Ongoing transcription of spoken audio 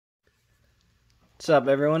What's up,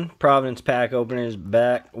 everyone? Providence Pack Openers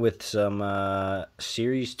back with some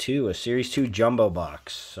Series 2, a Series 2 Jumbo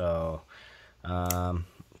Box. So,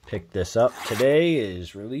 picked this up. Today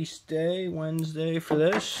is release day, Wednesday for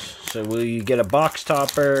this. So we get a box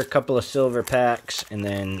topper, a couple of silver packs, and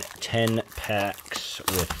then 10 packs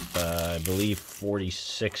with, I believe,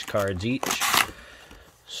 46 cards each.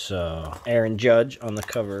 So, Aaron Judge on the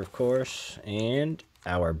cover, of course, and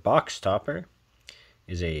our box topper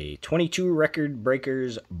is a 22 record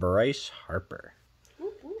breakers Bryce Harper.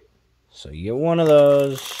 So you get one of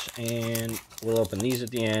those, and we'll open these at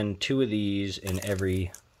the end. 2 of these in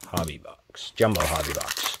every hobby box, jumbo hobby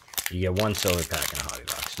box. You get 1 silver pack in a hobby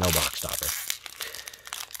box, no box topper.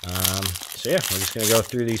 So yeah, we're just gonna go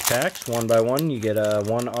through these packs one by one. You get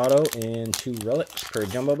 1 auto and 2 relics per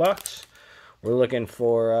jumbo box. We're looking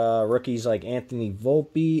for rookies like Anthony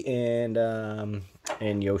Volpe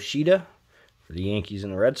and Yoshida for the Yankees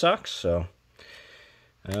and the Red Sox. So,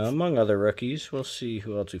 among other rookies, we'll see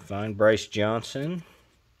who else we find. Bryce Johnson.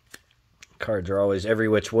 Cards are always every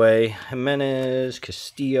which way. Jimenez,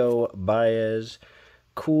 Castillo, Baez,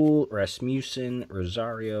 Cool, Rasmussen,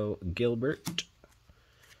 Rosario, Gilbert,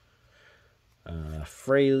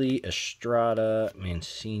 Fraley, Estrada,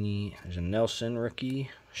 Mancini. There's a Nelson rookie.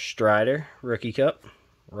 Strider, Rookie Cup,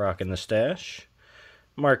 rocking the stash.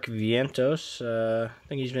 Mark Vientos, I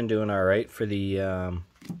think he's been doing all right for the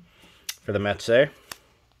Mets there.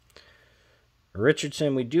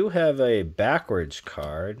 Richardson, we do have a backwards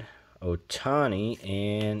card. Ohtani,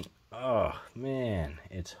 and oh man,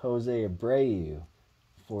 it's Jose Abreu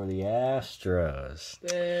for the Astros.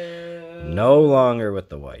 No longer with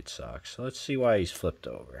the White Sox. So let's see why he's flipped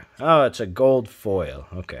over. Oh, it's a gold foil.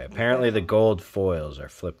 Okay, apparently the gold foils are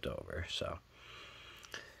flipped over. So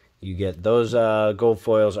you get those gold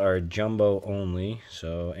foils are jumbo only.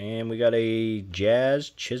 So, and we got a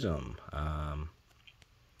Jazz Chisholm home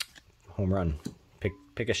run.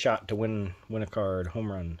 Pick a shot to win a card.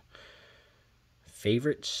 Home run.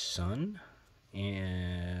 Favorite son.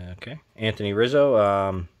 And okay, Anthony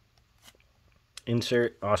Rizzo.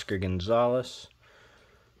 Insert Oscar Gonzalez.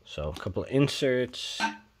 So a couple of inserts.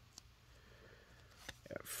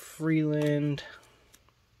 Freeland.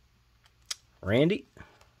 Randy.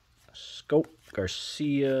 Scope.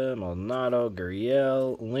 Garcia. Maldonado.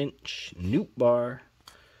 Gurriel. Lynch. Nootbaar.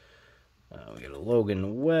 We got a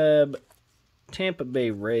Logan Webb. Tampa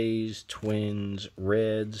Bay Rays. Twins.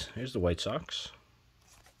 Reds. Here's the White Sox.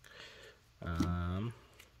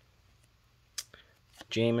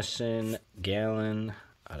 Jameson, Gallen,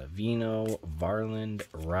 Ottavino, Varland,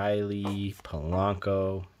 Riley,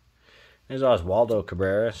 Polanco. There's Oswaldo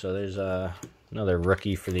Cabrera, so there's another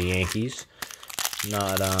rookie for the Yankees.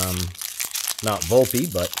 Not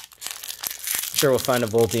Volpe, but sure we'll find a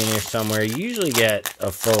Volpe in here somewhere. You usually get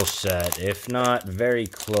a full set, if not very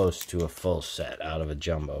close to a full set out of a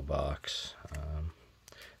jumbo box.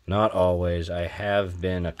 Not always. I have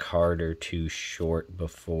been a card or 2 short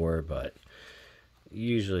before, but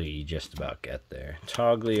usually you just about get there.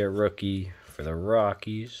 Toglia rookie for the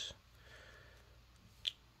Rockies.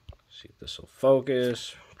 See if this will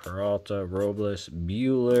focus. Peralta, Robles,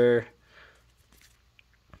 Bueller,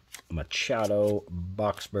 Machado,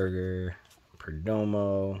 Boxberger,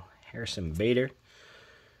 Perdomo, Harrison Bader.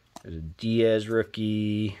 There's a Diaz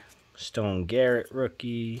rookie, Stone Garrett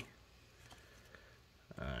rookie.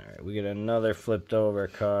 Alright, we get another flipped over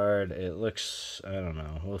card. It looks, I don't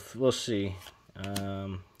know. We'll see.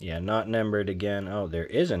 Yeah, not numbered again. Oh, there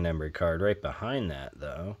is a numbered card right behind that,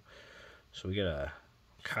 though. So we get a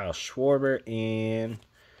Kyle Schwarber and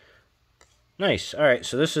nice. Alright,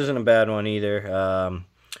 so this isn't a bad one either.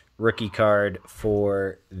 Rookie card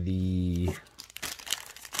for the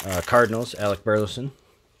Cardinals, Alec Burleson.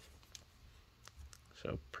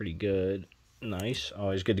 So pretty good. Nice.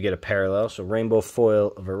 Always good to get a parallel. So rainbow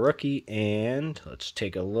foil of a rookie. And let's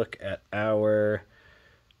take a look at our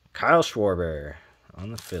Kyle Schwarber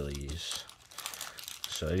on the Phillies.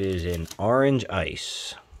 So it is in orange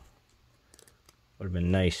ice. Would have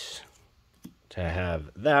been nice to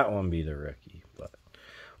have that one be the rookie, but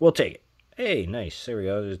we'll take it. Hey, nice. There we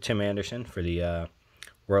go. There's Tim Anderson for the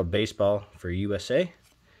World Baseball for USA.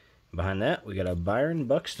 Behind that, we got a Byron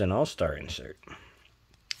Buxton All-Star insert.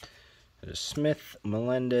 There's Smith,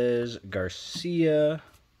 Melendez, Garcia.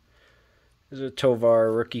 There's a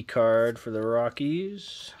Tovar rookie card for the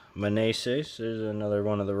Rockies. Meneses, there's another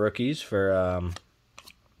one of the rookies for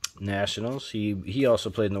Nationals. He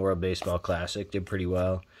also played in the World Baseball Classic, did pretty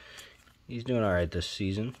well. He's doing all right this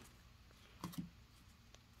season.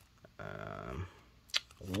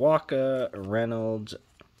 Waka, Reynolds,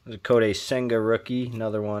 there's a Kodai Senga rookie,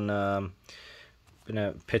 another one been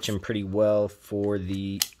out pitching pretty well for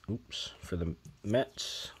the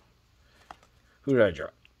Mets. Who did I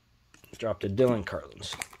drop? Dropped a Dylan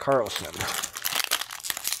Carlson.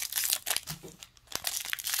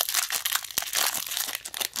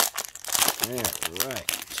 All right.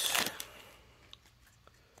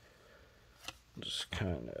 Just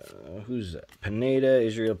kind of, who's that? Pineda,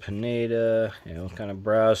 Israel Pineda. You know, kind of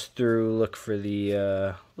browse through, look for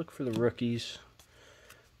the rookies.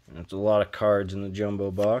 There's a lot of cards in the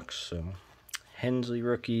jumbo box. So Hensley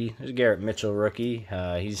rookie. There's a Garrett Mitchell rookie.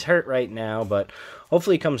 He's hurt right now, but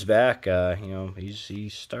hopefully he comes back. You know, he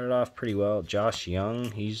started off pretty well. Josh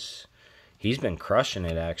Young, he's been crushing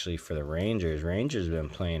it actually for the Rangers. Rangers have been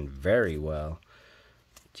playing very well.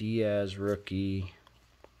 Diaz rookie.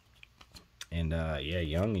 And, yeah,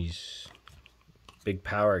 Young, he's a big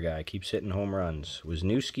power guy. Keeps hitting home runs.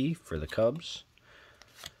 Wisniewski for the Cubs.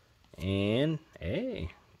 And, hey,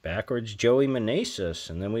 backwards Joey Meneses.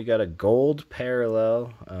 And then we got a gold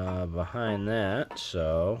parallel behind that.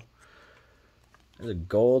 So, there's a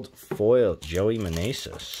gold foil Joey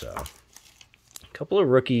Meneses. So, a couple of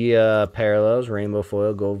rookie parallels, rainbow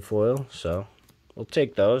foil, gold foil. So, we'll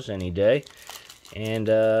take those any day. And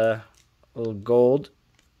a little gold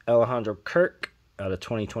Alejandro Kirk out of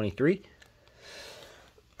 2023.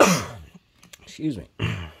 Excuse me.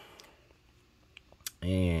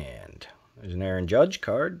 And there's an Aaron Judge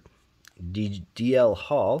card. DL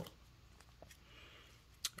Hall.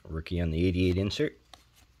 Rookie on the 88 insert.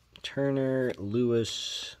 Turner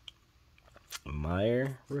Lewis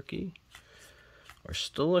Meyer rookie. We're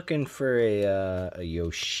still looking for a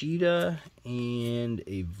Yoshida and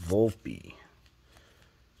a Volpe.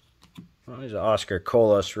 Well, there's an Oscar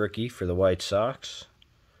Colas rookie for the White Sox.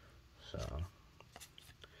 So,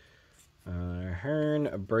 Hearn,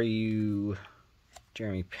 Abreu,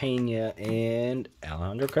 Jeremy Pena, and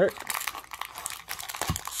Alejandro Kirk.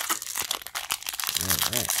 All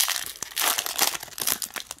right.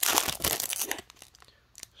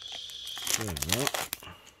 So,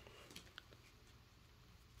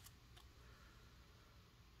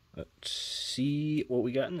 let's see what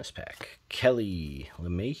we got in this pack. Kelly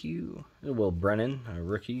LeMahieu, Will Brennan, a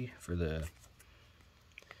rookie for the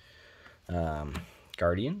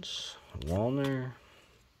Guardians. Wallner,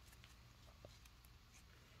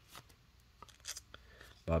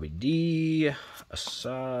 Bobby D,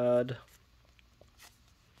 Assad,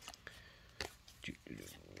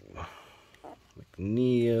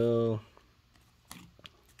 McNeil,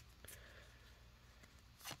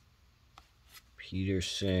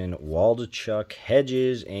 Peterson, Waldachuk,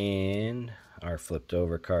 Hedges, and our flipped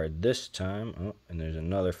over card this time. Oh, and there's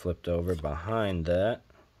another flipped over behind that.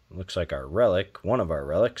 Looks like our relic, one of our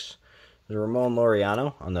relics. There's Ramon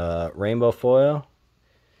Laureano on the rainbow foil.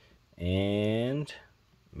 And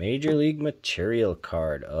Major League Material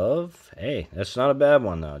card of, hey, that's not a bad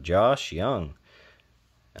one though, Josh Young.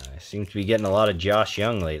 I seem to be getting a lot of Josh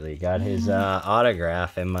Young lately. Got his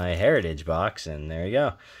autograph in my Heritage box, and there you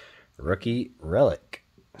go. Rookie relic.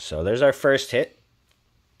 So there's our first hit.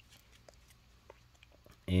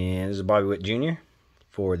 And this is Bobby Witt Jr.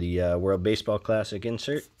 for the World Baseball Classic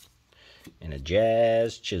insert. And a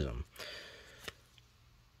Jazz Chisholm.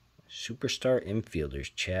 Superstar Infielders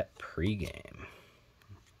chat pregame.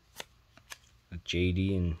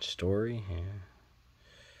 JD and Story.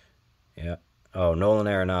 Yeah. Oh, Nolan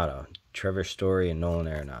Arenado. Trevor Story and Nolan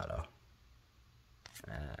Arenado.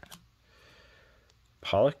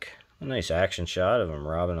 Pollock. A nice action shot of him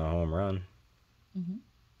robbing a home run.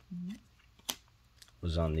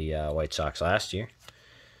 Was on the White Sox last year.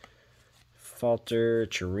 Falter,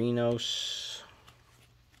 Chirinos.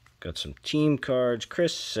 Got some team cards.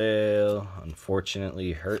 Chris Sale,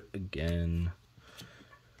 unfortunately hurt again.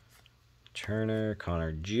 Turner,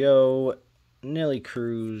 Connor Joe, Nelly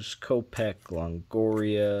Cruz, Kopech,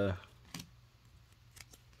 Longoria,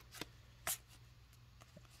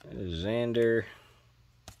 Xander.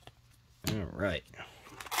 All right.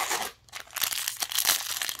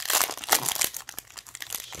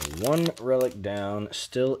 So one relic down,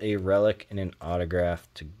 still a relic and an autograph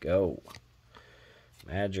to go.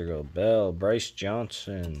 Madrigal, Bell, Bryce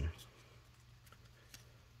Johnson.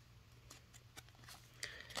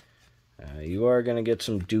 You are going to get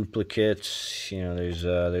some duplicates. You know,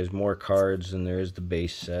 there's more cards than there is the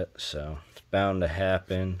base set, so it's bound to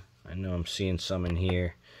happen. I know I'm seeing some in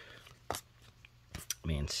here.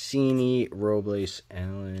 Mancini, Robles,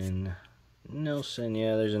 Allen, Nelson.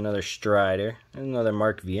 Yeah, there's another Strider. There's another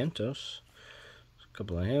Mark Vientos. A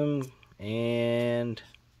couple of him. And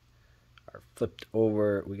our flipped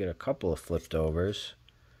over. We got a couple of flipped overs.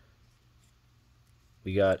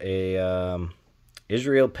 We got a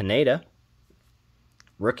Israel Pineda.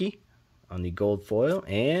 rookie on the gold foil.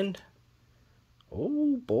 And,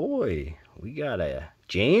 oh boy, we got a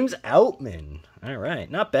James Outman. All right,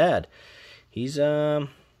 not bad. He's slowed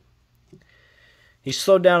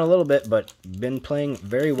down a little bit, but been playing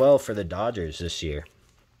very well for the Dodgers this year.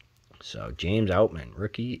 So, James Outman,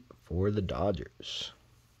 rookie for the Dodgers.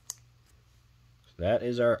 So that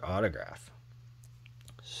is our autograph.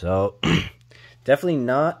 So, definitely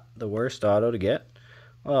not the worst auto to get.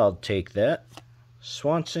 Well, I'll take that.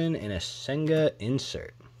 Swanson and a Senga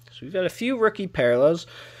insert. So, we've got a few rookie parallels.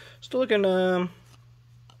 Still looking, only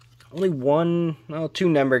two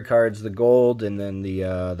numbered cards, the gold and then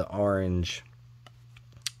the orange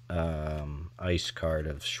ice card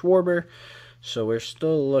of Schwarber. So we're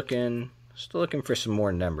still looking for some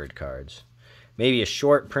more numbered cards. Maybe a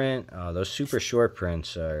short print. Those super short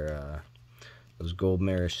prints are those gold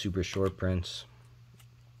mirror super short prints.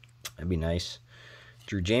 That'd be nice.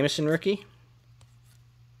 Drew Jameson rookie.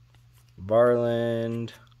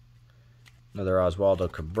 Varland. Another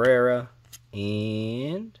Oswaldo Cabrera.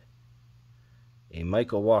 And a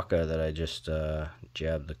Michael Wacha that I just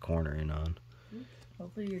jabbed the corner in on.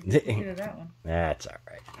 Hopefully you're good at that one. That's all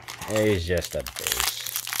right. He's just a base.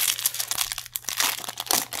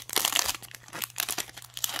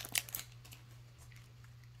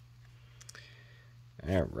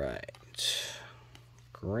 All right.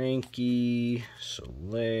 Greinke,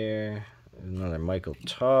 Soler, another Michael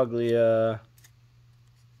Toglia.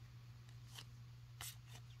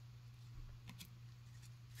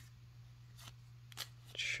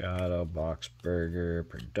 Shadow, Boxberger,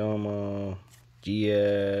 Perdomo.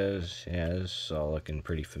 Diaz, yeah, this is all looking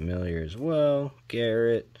pretty familiar as well.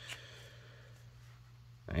 Garrett.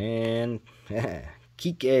 And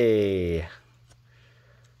Kike.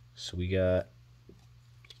 So we got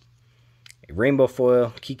a rainbow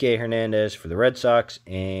foil, Kike Hernandez for the Red Sox.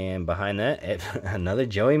 And behind that, another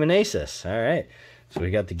Joey Meneses. All right. So we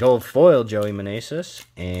got the gold foil Joey Meneses.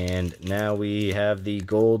 And now we have the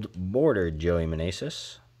gold bordered Joey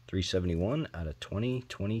Meneses. 371 out of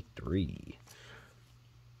 2023.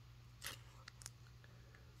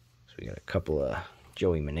 We got a couple of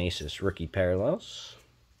Joey Meneses rookie parallels.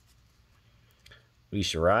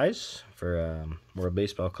 Luis Rise for World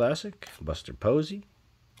Baseball Classic. Buster Posey.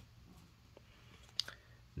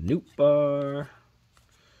 Nootbaar.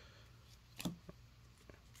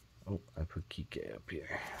 Oh, I put Kike up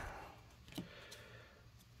here.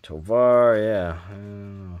 Tovar, yeah.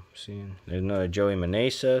 Seeing there's another Joey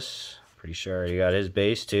Meneses. Pretty sure he got his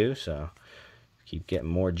base too, so keep getting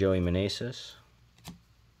more Joey Meneses.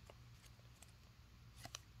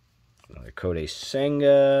 Another Kodai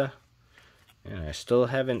Senga. And I still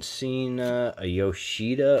haven't seen a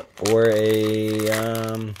Yoshida or a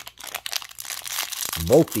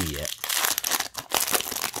Volpe yet.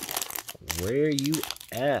 Where you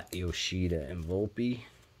at, Yoshida and Volpe?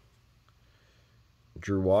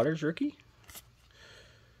 Drew Waters, rookie.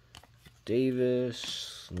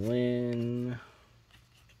 Davis, Lynn.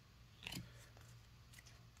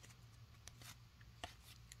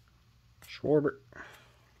 Schwarber.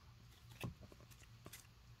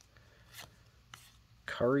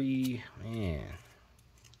 Curry, man.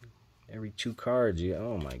 Every two cards,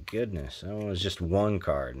 oh my goodness. That one was just one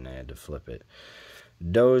card and I had to flip it.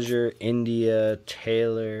 Dozier, India,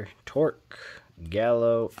 Taylor, Torque,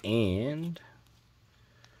 Gallo, and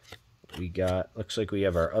we got, looks like we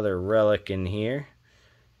have our other relic in here.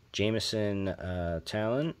 Jameson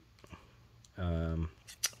Talon for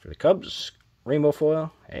the Cubs. Rainbow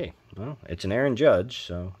foil. Hey, well, it's an Aaron Judge,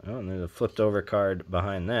 so and there's a flipped over card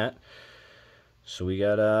behind that. So we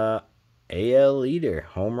got AL leader,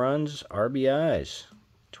 home runs, RBIs.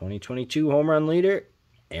 2022 home run leader,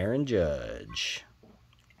 Aaron Judge.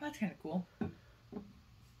 That's kind of cool.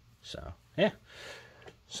 So, yeah.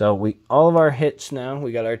 So all of our hits now,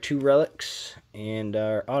 we got our two relics and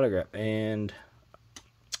our autograph. And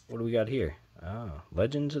what do we got here? Oh,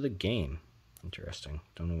 Legends of the Game. Interesting.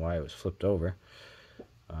 Don't know why it was flipped over.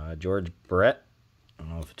 George Brett. I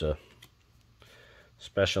don't know if it's a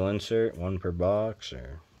special insert, one per box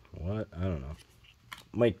or what. I don't know.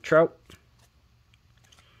 Mike Trout.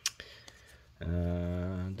 I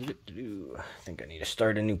think I need to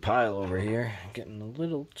start a new pile over here. Getting a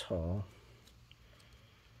little tall.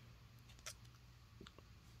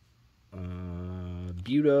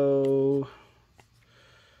 Buto.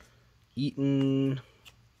 Eaton.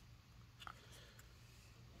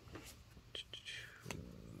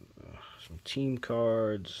 Some team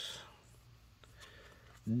cards.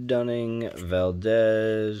 Dunning,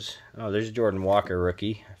 Valdez. Oh, there's Jordan Walker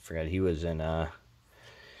rookie. I forgot he was in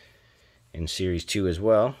Series 2 as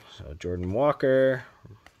well. So Jordan Walker,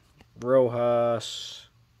 Rojas,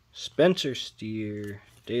 Spencer Steer,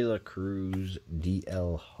 De La Cruz,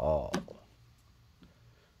 DL Hall.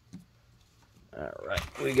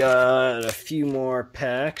 Alright, we got a few more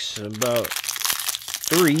packs, about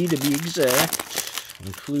 3 to be exact,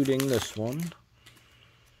 including this one.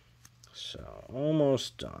 So,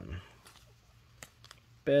 almost done.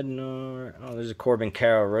 Bednar. Oh, there's a Corbin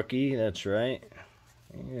Carroll rookie, that's right.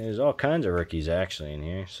 There's all kinds of rookies actually in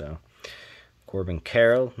here, so. Corbin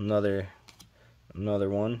Carroll, another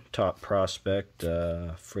one, top prospect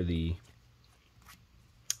for the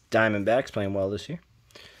Diamondbacks, playing well this year.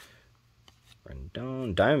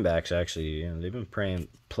 Rendon, Diamondbacks actually, they've been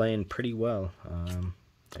playing pretty well.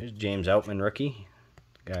 There's James Outman rookie,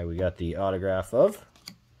 the guy we got the autograph of.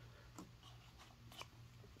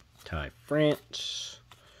 Ty France,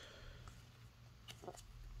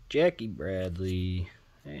 Jackie Bradley.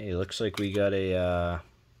 Hey, looks like we got we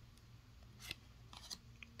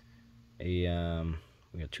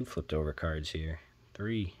got 2 flipped over cards here,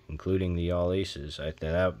 3, including the all aces. I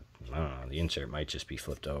don't know, the insert might just be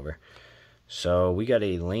flipped over. So we got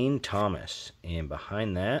a Lane Thomas, and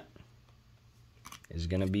behind that is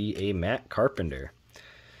going to be a Matt Carpenter.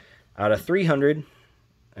 Out of 300,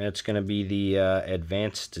 it's going to be the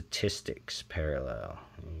Advanced Statistics parallel.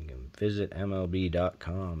 You can visit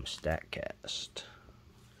MLB.com StatCast.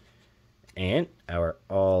 And our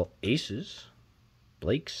all aces,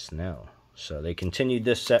 Blake Snell. So they continued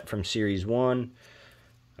this set from Series 1.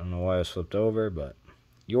 I don't know why it was flipped over, but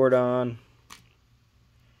Jordan.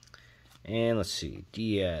 And let's see,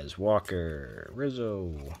 Diaz, Walker,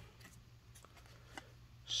 Rizzo,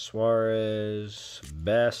 Suarez,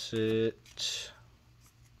 Bassett,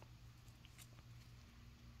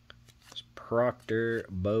 Proctor,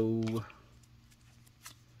 Bow.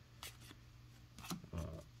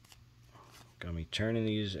 Got me turning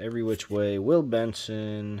these every which way. Will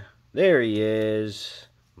Benson. There he is.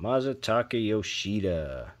 Masataka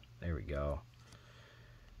Yoshida. There we go.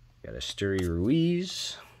 Got a Asturi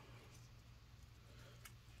Ruiz.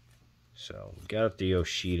 So, we got the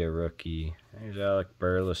Yoshida rookie. There's Alec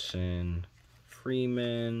Burleson.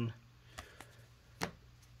 Freeman.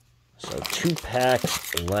 So, 2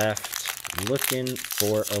 packs left. Looking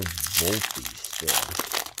for a Volpe still.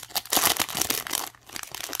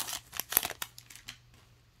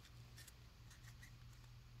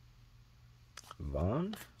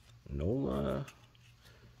 Vaughn, Nola,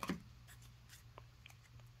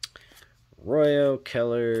 Royo,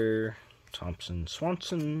 Keller, Thompson,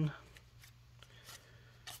 Swanson.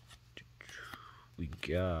 We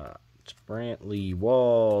got Brantley,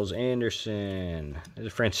 Walls, Anderson.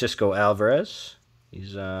 There's Francisco Alvarez.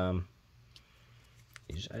 I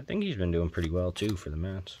think he's been doing pretty well too for the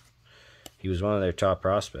Mets. He was one of their top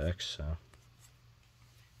prospects. So.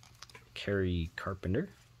 Kerry Carpenter.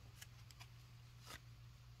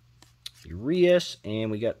 Urias,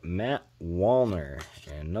 and we got Matt Wallner,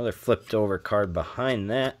 and another flipped over card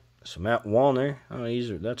behind that. So Matt Wallner,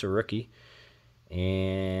 that's a rookie,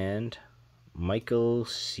 and Michael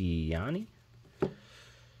Ciani,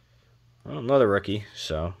 another rookie.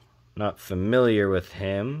 So not familiar with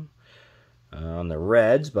him on the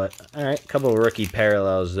Reds, but all right, a couple of rookie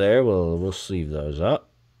parallels there. We'll sleeve those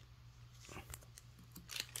up.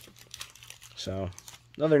 So.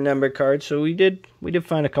 Another numbered card. So we did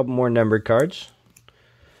find a couple more numbered cards.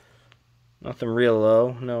 Nothing real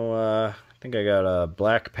low. No, I think I got a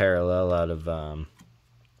black parallel out of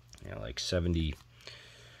like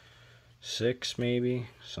 76 maybe,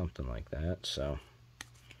 something like that. So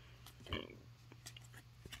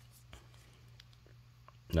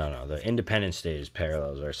no, the Independence Days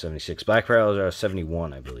parallels are 76. Black parallels are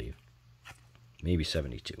 71, I believe. Maybe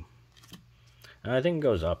 72. And I think it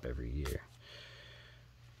goes up every year.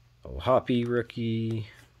 Oh, Hoppy rookie.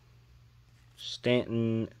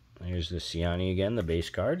 Stanton. There's the Ciani again, the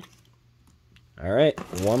base card. All right,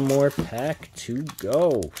 one more pack to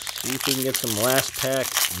go. See if we can get some last pack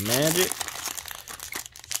magic.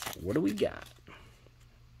 What do we got?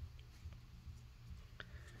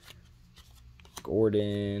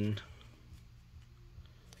 Gordon.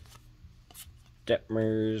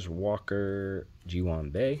 Detmers, Walker,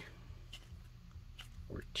 G1 Bay.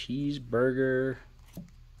 Ortiz, Berger.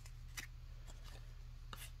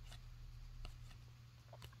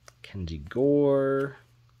 Kenzie Gore,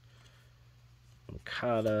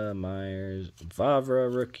 Okada, Myers,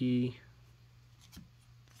 Vavra rookie,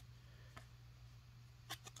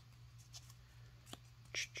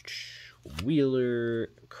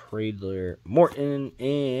 Wheeler, Cradler, Morton,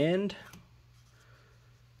 and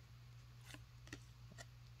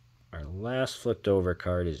our last flipped over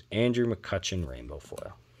card is Andrew McCutchen Rainbow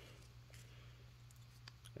Foil.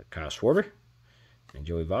 Kyle Schwarber, and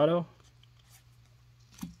Joey Votto.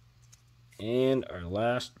 And our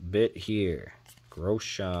last bit here,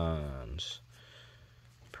 Groshans,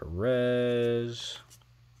 Perez.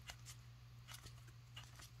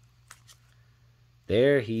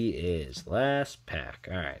 There he is, last pack.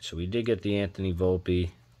 All right, so we did get the Anthony Volpe.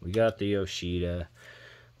 We got the Yoshida.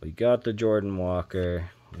 We got the Jordan Walker.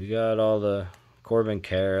 We got all the Corbin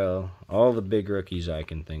Carroll, all the big rookies I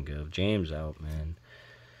can think of. James Outman.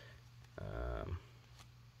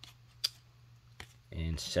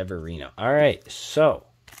 And Severino. All right, so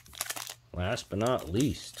last but not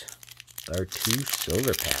least, our 2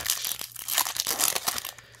 silver packs.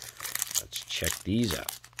 Let's check these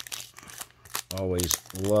out. Always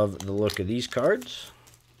love the look of these cards.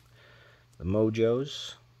 The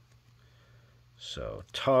Mojos. So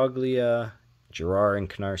Toglia, Gerard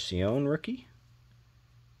Encarnacion rookie.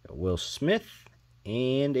 A Will Smith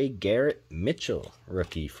and a Garrett Mitchell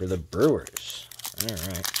rookie for the Brewers. All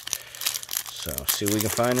right. So, see what we can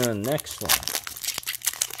find in the next one.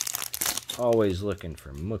 Always looking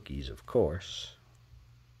for Mookies, of course.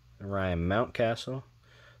 Ryan Mountcastle.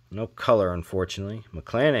 No color, unfortunately.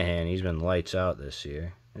 McClanahan, he's been lights out this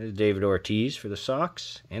year. There's David Ortiz for the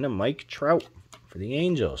Sox. And a Mike Trout for the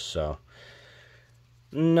Angels. So,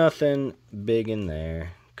 nothing big in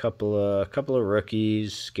there. Couple of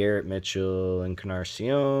rookies. Garrett Mitchell,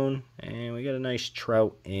 Encarnacion. And we got a nice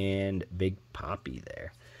Trout and Big Poppy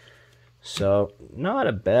there. So, not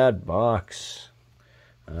a bad box.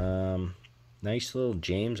 Nice little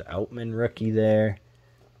James Outman rookie there.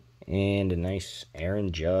 And a nice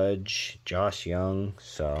Aaron Judge, Josh Young.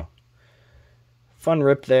 So, fun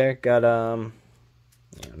rip there. Got,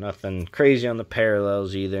 nothing crazy on the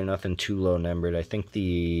parallels either. Nothing too low numbered. I think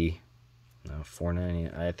the,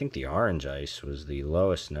 490, I think the Orange Ice was the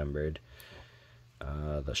lowest numbered.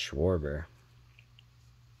 The Schwarber,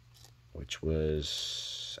 which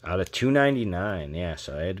was out of 299. Yeah,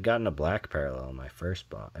 so I had gotten a black parallel in my first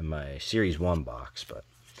box, in my Series 1 box, but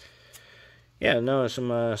yeah, no, some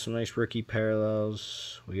nice rookie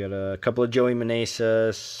parallels. We got a couple of Joey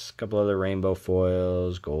Meneses, a couple other rainbow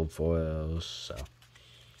foils, gold foils. So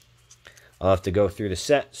I'll have to go through the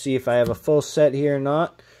set, see if I have a full set here or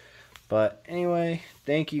not. But anyway,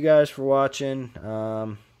 thank you guys for watching.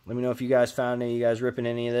 Let me know if you guys found any, you guys ripping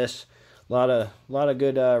any of this. A lot of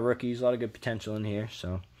good rookies, a lot of good potential in here.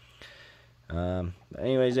 So,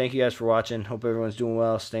 anyways, thank you guys for watching. Hope everyone's doing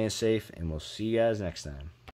well, staying safe, and we'll see you guys next time.